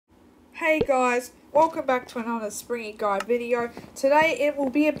Hey guys, welcome back to another SpringyGuy video. Today it will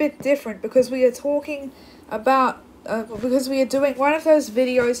be a bit different because we are talking about, because we are doing one of those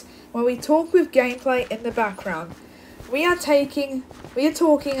videos where we talk with gameplay in the background. We are talking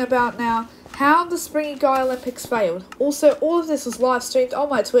about now how the SpringyGuy Olympics failed. Also, all of this was live streamed on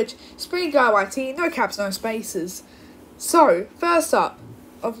my Twitch, SpringyGuy YT, no caps, no spaces. So, first up,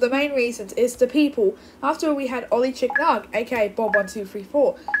 of the main reasons is the people. After we had Ollie Chick Nug, aka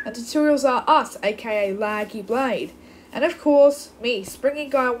Bob1234, and tutorials are us, aka Laggy Blade, and of course me,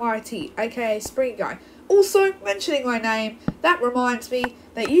 SpringyGuy YT, aka SpringyGuy. Also mentioning my name, that reminds me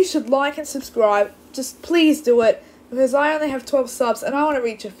that you should like and subscribe. Just please do it because I only have 12 subs and I want to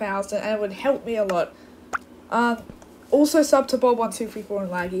reach 1,000 and it would help me a lot. Also sub to Bob1234 and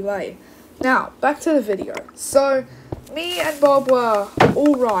Laggy Blade. Now back to the video. So me and Bob were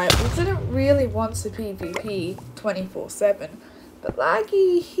alright. We didn't really want to PvP 24/7. But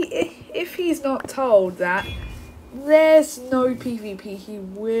Laggy, if he's not told that there's no PvP, he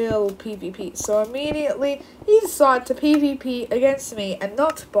will PvP. So immediately he decided to PvP against me and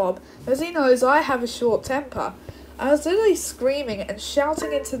not Bob, as he knows I have a short temper. I was literally screaming and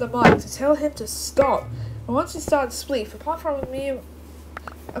shouting into the mic to tell him to stop. And once he started spleef, apart from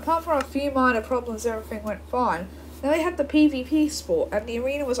a few minor problems, everything went fine. Now they had the PvP sport, and the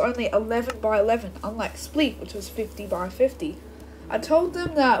arena was only 11 by 11, unlike Spleef, which was 50 by 50. I told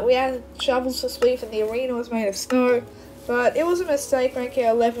them that we had shovels for Spleef and the arena was made of snow, but it was a mistake making it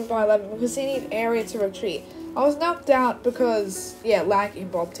 11 by 11 because he needed area to retreat. I was knocked out because, yeah, Laggy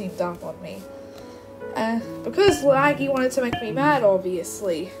and Bob teamed up on me. Because Laggy wanted to make me mad,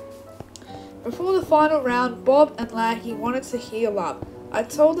 obviously. Before the final round, Bob and Laggy wanted to heal up. I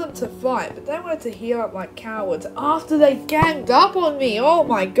told them to fight, but they wanted to heal up like cowards after they ganged up on me. Oh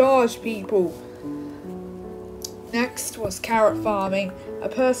my gosh, people. Next was carrot farming, a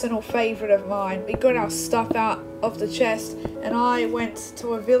personal favourite of mine. We got our stuff out of the chest and I went to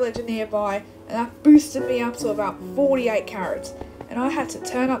a village nearby and that boosted me up to about 48 carrots. And I had to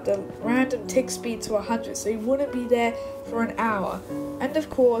turn up the random tick speed to 100 so he wouldn't be there for an hour. And of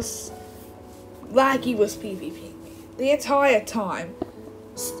course, Laggy was PvPing me the entire time.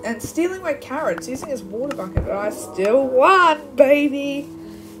 And stealing my carrots using his water bucket, but I still won, baby!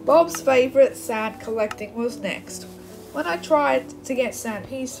 Bob's favourite, sand collecting, was next. When I tried to get sand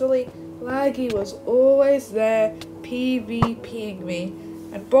peacefully, Laggy was always there PvPing me,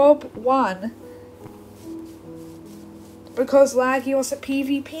 and Bob won because Laggy wasn't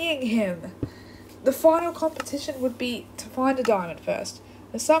PvPing him. The final competition would be to find a diamond first.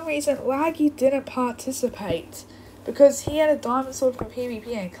 For some reason, Laggy didn't participate, because he had a diamond sword from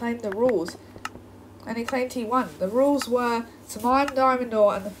PvP and claimed the rules. And he claimed he won. The rules were to mine diamond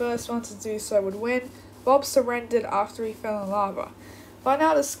ore and the first one to do so would win. Bob surrendered after he fell in lava. By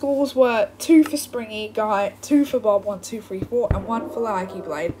now the scores were 2 for SpringyGuy, 2 for Bob1234 and 1 for Laggy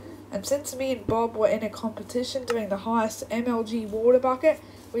Blade. And since me and Bob were in a competition doing the highest MLG water bucket,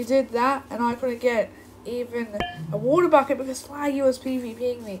 we did that and I couldn't get even a water bucket because Laggy was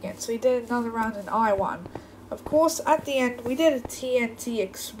PvPing me again. So we did another round and I won. Of course, at the end, we did a TNT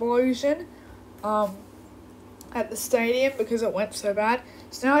explosion at the stadium because it went so bad.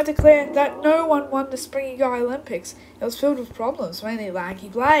 So now I declare that no one won the SpringyGuy Olympics. It was filled with problems, mainly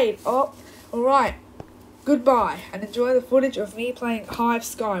Laggy Blade. Oh, alright. Goodbye, and enjoy the footage of me playing Hive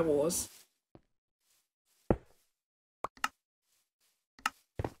Skywars.